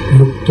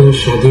 মুক্ত,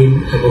 স্বাধীন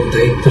এবং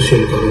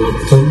দায়িত্বশীল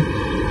গণমাধ্যম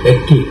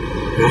একটি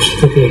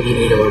রাষ্ট্রকে এগিয়ে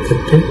নিয়ে যাওয়ার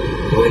ক্ষেত্রে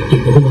এবং একটি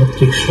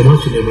বহুমাত্রিক সমাজ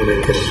নির্মাণের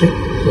ক্ষেত্রে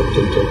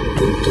অত্যন্ত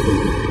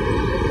গুরুত্বপূর্ণ।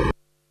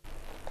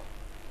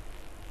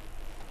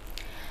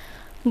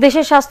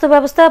 দেশের স্বাস্থ্য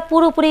ব্যবস্থা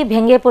পুরোপুরি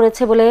ভেঙে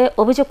পড়েছে বলে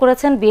অভিযোগ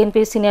করেছেন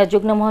বিএনপির সিনিয়র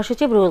যুগ্ম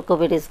মহাসচিব রুহুল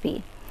কবির রিজভী।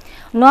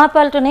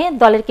 নোয়াপাল্টনে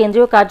দলের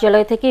কেন্দ্রীয়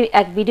কার্যালয় থেকে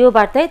এক ভিডিও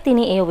বার্তায়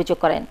তিনি এই অভিযোগ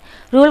করেন।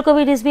 রুহুল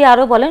কবির রিজভী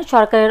আরও বলেন,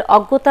 সরকারের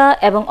অজ্ঞতা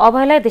এবং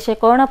অবহেলায় দেশের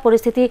করোনা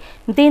পরিস্থিতি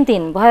দিন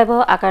দিন ভয়াবহ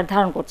আকার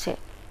ধারণ করছে।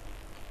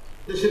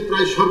 দেশের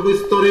প্রায়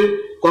সর্বস্তরে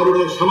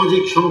করোনার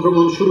সামাজিক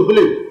সংক্রমণ শুরু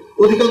হলেও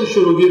অধিকাংশ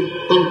রোগীর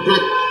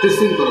কন্ট্রাক্ট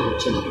ট্রেসিং করা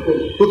হচ্ছে না।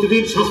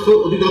 প্রতিদিন স্বাস্থ্য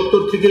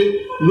অধিদপ্তর থেকে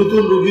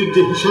নতুন রোগীর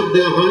যে হিসাব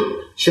দেওয়া হয়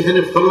সেখানে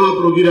ফলো আপ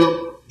রোগীরা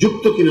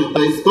যুক্ত কিনা তা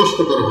স্পষ্ট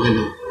করা হয়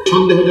না।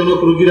 সন্দেহজনক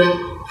রোগীরা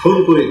ফোন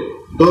করে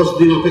 10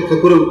 দিন অপেক্ষা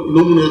করেও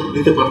নমুনা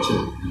দিতে পারছে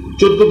না।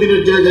 14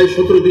 দিনের জায়গায়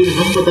 17 দিন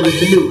হাসপাতালে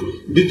থেকেও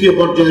দ্বিতীয়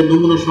পর্যায়ে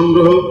নমুনা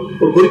সংগ্রহ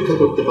ও পরীক্ষা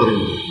করতে পারেন।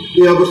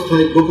 এই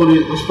অবস্থায় গোপনে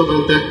হাসপাতাল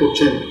ত্যাগ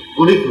করছেন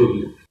অনেক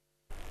রোগী।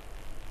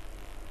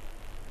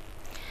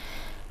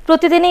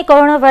 প্রতিদিনই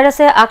করোনা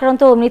ভাইরাসে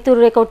আক্রান্ত ও মৃত্যুর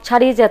রেকর্ড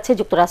ছাড়িয়ে যাচ্ছে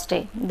যুক্তরাষ্ট্রে।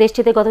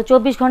 দেশটিতে গত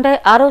 24 ঘন্টায়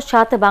আরও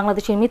 7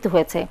 বাংলাদেশের মৃত্যু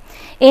হয়েছে।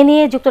 এ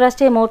নিয়ে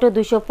যুক্তরাষ্ট্রে মোট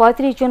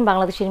 235 জন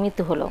বাংলাদেশের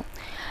মৃত্যু হল।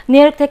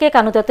 নিউ ইয়র্ক থেকে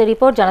কানুদত্তের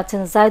রিপোর্ট,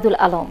 জানাচ্ছেন জাহিদুল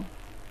আলম।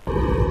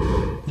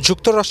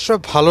 যুক্তরাষ্ট্রে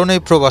ভালো নেই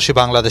প্রবাসী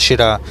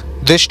বাংলাদেশিরা।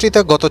 দেশটিতে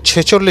গত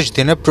 46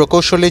 দিনে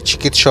প্রকৌশলী,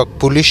 চিকিৎসক,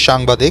 পুলিশ,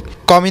 সাংবাদিক,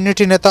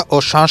 কমিউনিটি নেতা ও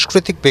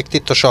সাংস্কৃতিক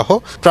ব্যক্তিত্ব সহ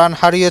প্রাণ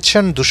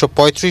হারিয়েছেন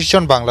 235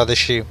 জন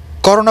বাংলাদেশি।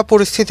 করোনা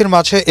পরিস্থিতির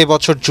মাঝে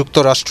এবছর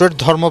যুক্তরাষ্ট্রের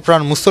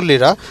ধর্মপ্রাণ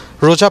মুসল্লিরা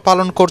রোজা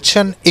পালন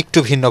করছেন একটু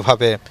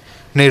ভিন্নভাবে।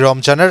 নেই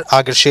রমজানের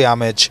আগের সেই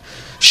আমেজ,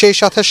 সেই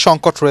সাথে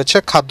সংকট রয়েছে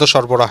খাদ্য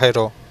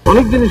সরবরাহেরও।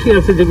 অনেক জিনিসই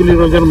আছে যেগুলি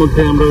রোজার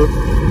মধ্যে আমরা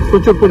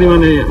প্রচুর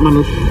পরিমাণে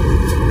মানুষ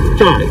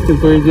চায়,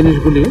 কিন্তু এই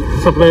জিনিসগুলি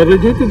সাপ্লায়াররা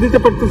যেহেতু দিতে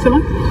পারতেছে না,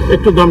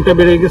 একটু দামটা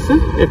বেড়ে গেছে,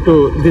 একটু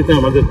দিতে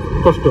আমাদের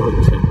কষ্ট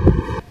হচ্ছে।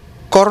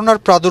 করোনার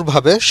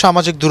প্রাদুর্ভাবে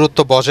সামাজিক দূরত্ব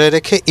বজায়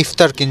রেখে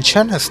ইফতার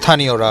কিনছেন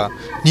স্থানীয়রা।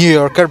 নিউ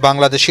ইয়র্কের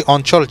বাংলাদেশি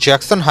অঞ্চল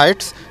জ্যাকসন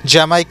হাইটস,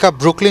 জ্যামাইকা,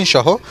 ব্রুকলিন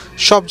সহ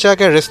সব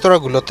জায়গায়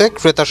রেস্তোরাঁগুলোতে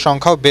ক্রেতার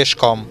সংখ্যাও বেশ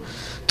কম।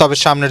 তবে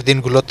সামনের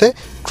দিনগুলোতে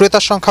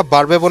ক্রেতার সংখ্যা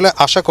বাড়বে বলে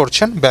আশা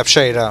করছেন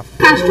ব্যবসায়ীরা।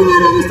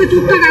 কাস্টমার অবস্থা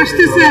টুকটাক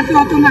আসতেছে,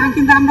 অত না,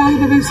 কিন্তু আমরা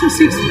ওইভাবে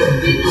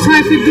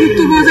 6 ফিট দূরত্ব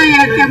বজায়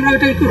আর কি আমরা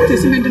ওটাই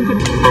করতেছি, মেনটেন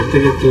করতেছি। আর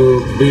থেকে একটু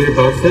বিয়ে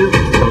বাড়ছে,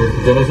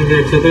 জনসংখ্যা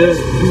একসাথে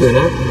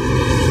না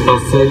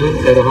 5-6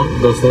 এরকম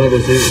 10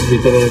 বেশি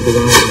ভিতরে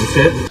দোকানে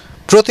আছে।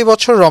 প্রতি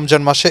বছর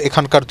রমজান মাসে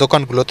এখানকার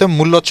দোকানগুলোতে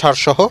মূল্য ছাড়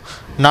সহ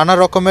নানা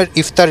রকমের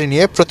ইফতারি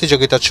নিয়ে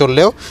প্রতিযোগিতা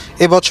চললেও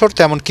এবছর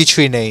তেমন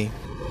কিছুই নেই।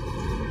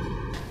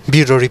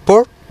 Bureau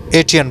report,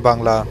 ATN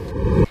Bangla.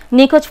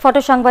 নিখোঁজ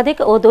ফটো সাংবাদিক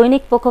ও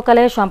দৈনিক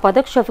পক্ষকালের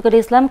সম্পাদক শফিকুল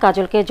ইসলাম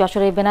কাজলকে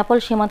যশোরের বেনাপোল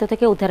সীমান্ত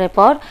থেকে উদ্ধারের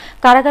পর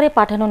কারাগারে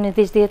পাঠানোর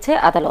নির্দেশ দিয়েছে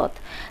আদালত।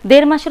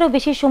 1.5 মাসেরও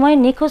বেশি সময়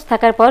নিখোঁজ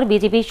থাকার পর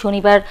বিজিবি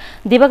শনিবার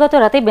দিবাগত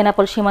রাতে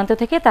বেনাপোল সীমান্ত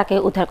থেকে তাকে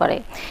উদ্ধার করে।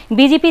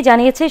 বিজিবি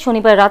জানিয়েছে,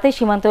 শনিবার রাতে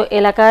সীমান্ত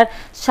এলাকার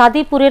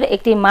সাদিপুরের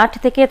একটি মাঠ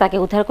থেকে তাকে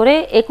উদ্ধার করে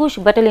 21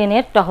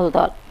 ব্যাটালিয়নের টহল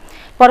দল।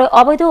 পরে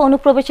অবৈধ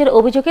অনুপ্রবেশের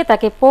অভিযোগে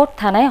তাকে পোর্ট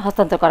থানায়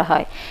হস্তান্তর করা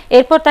হয়।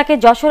 এরপর তাকে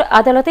যশোর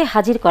আদালতে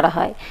হাজির করা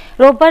হয়।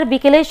 রোববার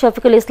বিকেলে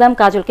শফিকুল ইসলাম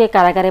কাজলকে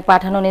কারাগারে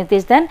পাঠানোর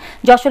নির্দেশ দেন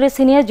যশোরের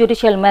সিনিয়র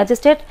জুডিশিয়াল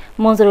ম্যাজিস্ট্রেট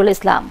মঞ্জুরুল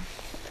ইসলাম।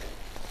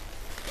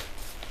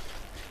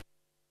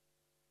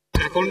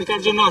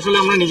 এখনকার জন্য আসলে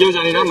আমরা নিজেও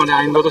জানি না, মানে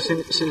আইনগত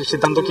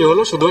সিদ্ধান্ত কি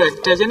হলো, শুধু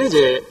একটাই জানি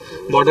যে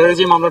বর্ডারে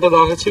যে মামলাটা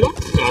দেওয়া হয়েছিল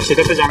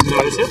সেটাতে জামিন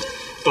দেওয়া হয়েছে।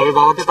 তবে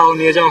বাবাকে তাও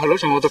নিয়ে যাওয়া হলো,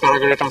 সম্ভবত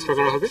কারাগারে ট্রান্সফার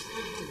করা হবে।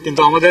 কিন্তু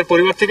আমাদের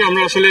পরিবার থেকে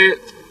আমরা আসলে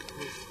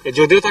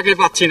যদিও তাকে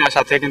পাচ্ছি না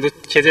সাথে, কিন্তু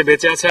সে যে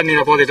বেঁচে আছে আর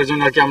নিরাপদ, এটার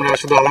জন্য আর কি আমরা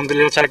শুধু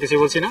আলহামদুলিল্লাহ ছাড়া কিছু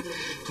বলছি না।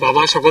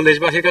 বাবা সকল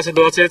দেশবাসীর কাছে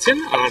দোয়া চেয়েছেন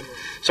আর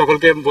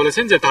সকলকে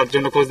বলেছেন যে তার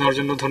জন্য খোঁজ নেওয়ার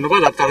জন্য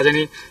ধন্যবাদ। আর তারা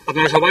জানি,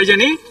 আপনারা সবাই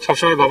জানি,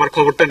 সবসময় বাবার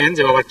খবরটা নেন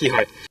যে বাবার কি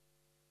হয়।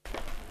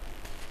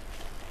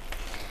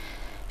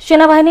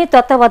 সেনাবাহিনীর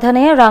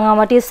তত্ত্বাবধানে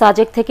রাঙামাটি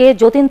সাজেক থেকে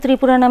যতীন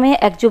ত্রিপুরা নামে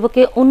এক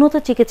যুবককে উন্নত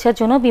চিকিৎসার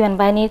জন্য বিমান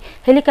বাহিনীর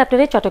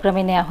হেলিকপ্টারে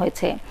চট্টগ্রামে নেওয়া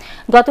হয়েছে।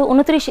 গত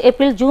 29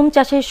 এপ্রিল জুম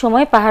চাষের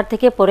সময় পাহাড়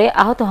থেকে পড়ে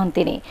আহত হন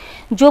তিনি।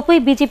 জোপুই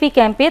বিজিপি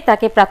ক্যাম্পে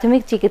তাকে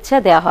প্রাথমিক চিকিৎসা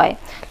দেওয়া হয়।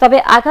 তবে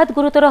আঘাত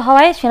গুরুতর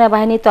হওয়ায়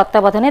সেনাবাহিনীর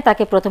তত্ত্বাবধানে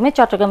তাকে প্রথমে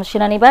চট্টগ্রাম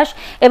সেনানিবাস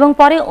এবং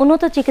পরে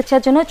উন্নত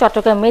চিকিৎসার জন্য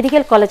চট্টগ্রাম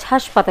মেডিকেল কলেজ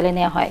হাসপাতালে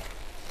নেওয়া হয়।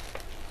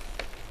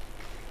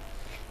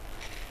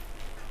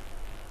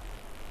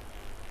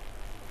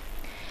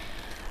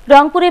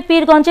 রংপুরে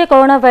পীরগঞ্জে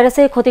করোনা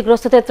ভাইরাসে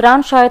ক্ষতিগ্রস্তদের ত্রাণ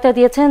সহায়তা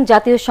দিয়েছেন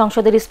জাতীয়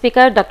সংসদের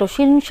স্পিকার ডক্টর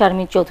শিরিন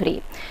শারমিন চৌধুরী।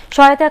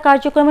 সহায়তা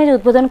কার্যক্রমের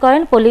উদ্বোধন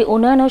করেন পল্লী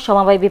উন্নয়ন ও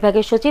সমবায়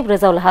বিভাগের সচিব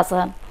রেজাউল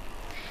হাসান।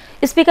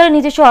 স্পিকারের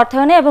নিজস্ব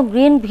অর্থায়নে এবং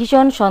গ্রিন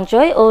ভিশন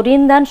সঞ্চয় ও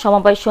ঋণদান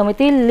সমবায়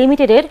সমিতি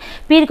লিমিটেডের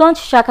পীরগঞ্জ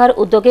শাখার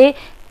উদ্যোগে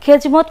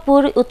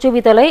খেজমতপুর উচ্চ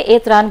বিদ্যালয়ে এ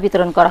ত্রাণ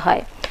বিতরণ করা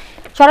হয়।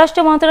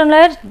 স্বরাষ্ট্র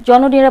মন্ত্রণালয়ের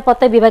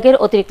জননিরাপত্তা বিভাগের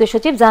অতিরিক্ত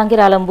সচিব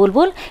জাহাঙ্গীর আলম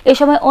বুলবুল এ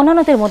সময়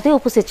অন্যান্যদের মধ্যে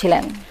উপস্থিত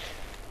ছিলেন।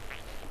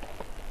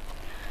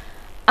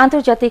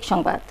 আন্তর্জাতিক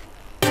সংবাদ।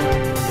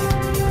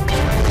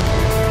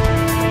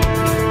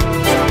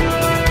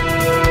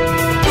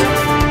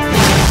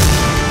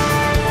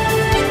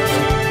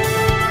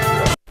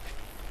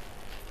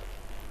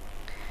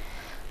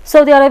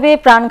 সৌদি আরবে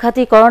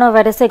প্রাণঘাতী করোনা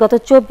ভাইরাসে গত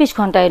 24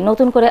 ঘন্টায়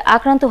নতুন করে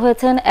আক্রান্ত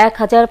হয়েছেন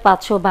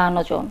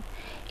 1552 জন।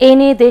 এই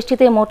নিয়ে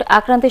দেশটিতে মোট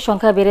আক্রান্তের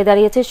সংখ্যা বেড়ে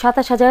দাঁড়িয়েছে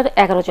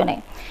 27,011 জনে।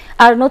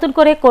 আর নতুন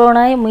করে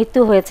করোনায়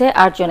মৃত্যু হয়েছে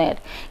 8 জনের।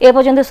 এ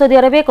পর্যন্ত সৌদি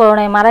আরবে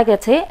করোনায় মারা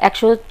গেছে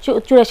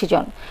 184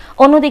 জন।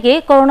 অন্যদিকে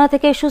করোনা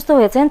থেকে সুস্থ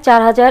হয়েছেন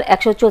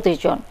 4134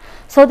 জন।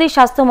 সৌদি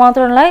স্বাস্থ্য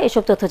মন্ত্রণালয়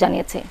এসব তথ্য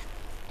জানিয়েছে।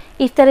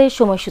 ইফতারের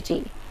সময়সূচি।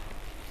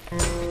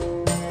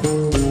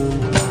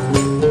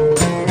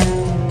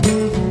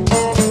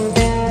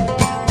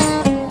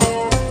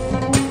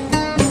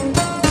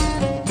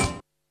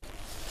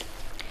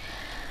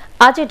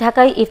 আজ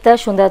ঢাকায় ইফতার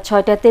সন্ধ্যা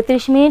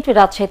 6:33,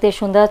 রাজশাহীতে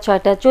সন্ধ্যা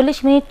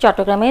 6:40,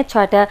 চট্টগ্রামে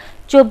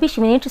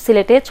 6:24,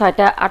 সিলেটে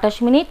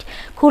 6:28,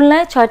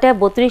 খুলনায়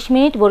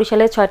 6:32,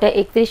 বরিশালে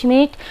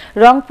 6:31,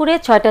 রংপুরে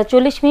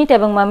 6:40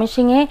 এবং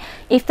ময়মনসিংহে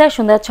ইফতার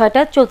সন্ধ্যা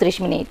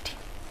 6:34।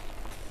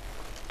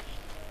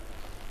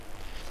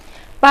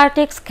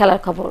 পারটেক্স খেলার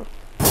খবর।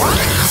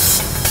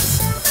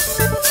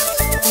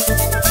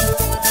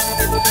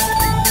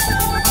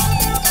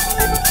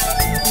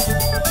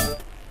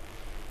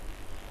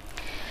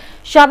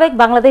 সাবেক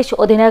বাংলাদেশ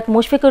অধিনায়ক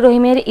মুশফিকুর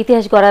রহিমের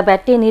ইতিহাস গড়া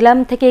ব্যাটটি নিলাম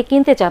থেকে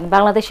কিনতে চান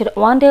বাংলাদেশের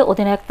ওয়ানডে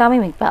অধিনায়ক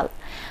তামিম ইকবাল।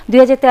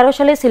 2013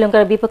 সালে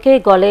শ্রীলঙ্কার বিপক্ষে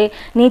গলে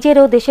নিজের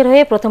ও দেশের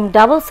হয়ে প্রথম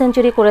ডাবল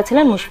সেঞ্চুরি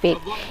করেছিলেন মুশফিক।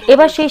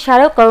 এবার সেই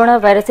স্মারক করোনা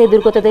ভাইরাসে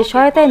দুর্গতদের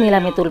সহায়তায়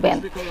নিলামে তুলবেন।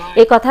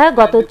 এ কথা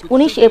গত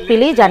 19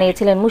 এপ্রিলই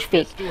জানিয়েছিলেন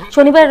মুশফিক।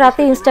 শনিবার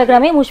রাতে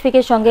ইনস্টাগ্রামে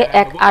মুশফিকের সঙ্গে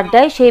এক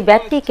আড্ডায় সেই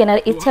ব্যাটটি কেনার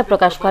ইচ্ছা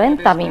প্রকাশ করেন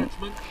তামিম।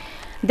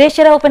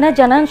 দেশসেরা ওপেনার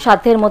জানান,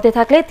 সাধ্যের মধ্যে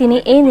থাকলে তিনি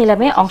এই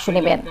নিলামে অংশ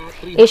নেবেন।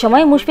 এ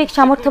সময় মুশফিক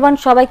সামর্থ্যবান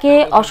সবাইকে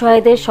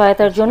অসহায়দের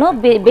সহায়তার জন্য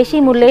বেশি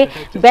মূল্যে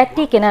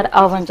ব্যাটটি কেনার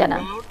আহ্বান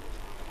জানান।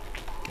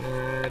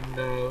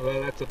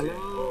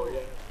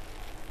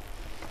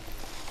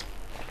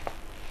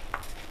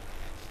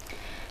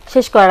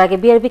 শেষ করার আগে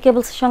বিআরবি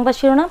কেবলস সংবাদ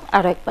শিরোনাম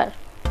আরও একবার।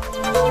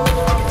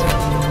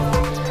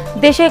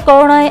 দেশে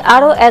করোনায়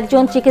আরও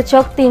একজন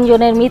চিকিৎসক, 3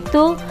 জনের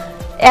মৃত্যু।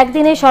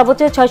 একদিনে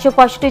সর্বোচ্চ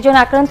 665 জন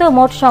আক্রান্ত,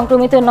 মোট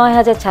সংক্রমিত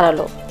 9000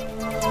 ছাড়ালো।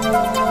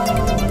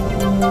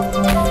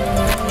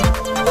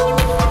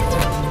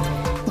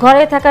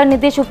 ঘরে থাকার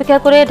নির্দেশ উপেক্ষা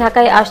করে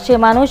ঢাকায় আসছে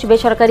মানুষ,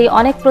 বেসরকারি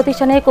অনেক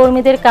প্রতিষ্ঠানে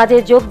কর্মীদের কাজে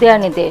যোগ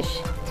দেওয়ার নির্দেশ।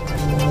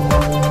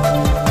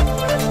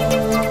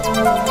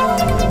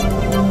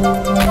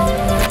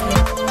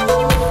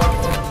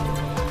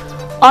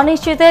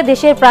 অনিশ্চয়তায়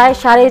দেশের প্রায়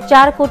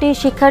 4.5 কোটি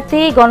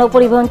শিক্ষার্থী,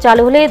 গণপরিবহন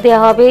চালু হলে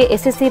দেওয়া হবে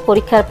এসএসসি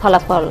পরীক্ষার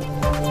ফলাফল।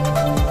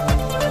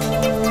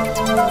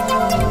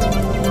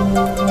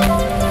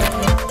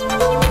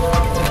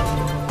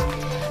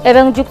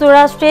 এবং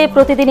যুক্তরাষ্ট্রে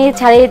প্রতিদিনই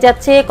ছাড়িয়ে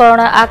যাচ্ছে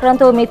করোনা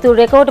আক্রান্ত ও মৃত্যুর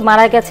রেকর্ড,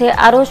 মারা গেছে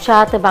আরও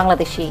 7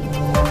 বাংলাদেশি।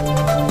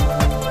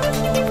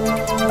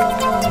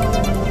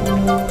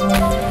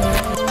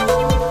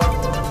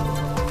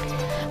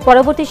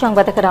 পরবর্তী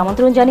সংবাদ দেখার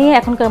আমন্ত্রণ জানিয়ে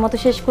এখনকার মতো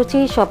শেষ করছি।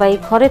 সবাই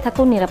ঘরে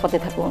থাকুন, নিরাপদে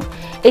থাকুন।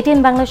 ATN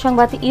বাংলা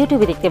সংবাদ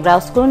ইউটিউবে দেখতে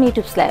ব্রাউজ করুন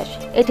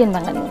youtube/ATN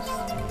Bangla News।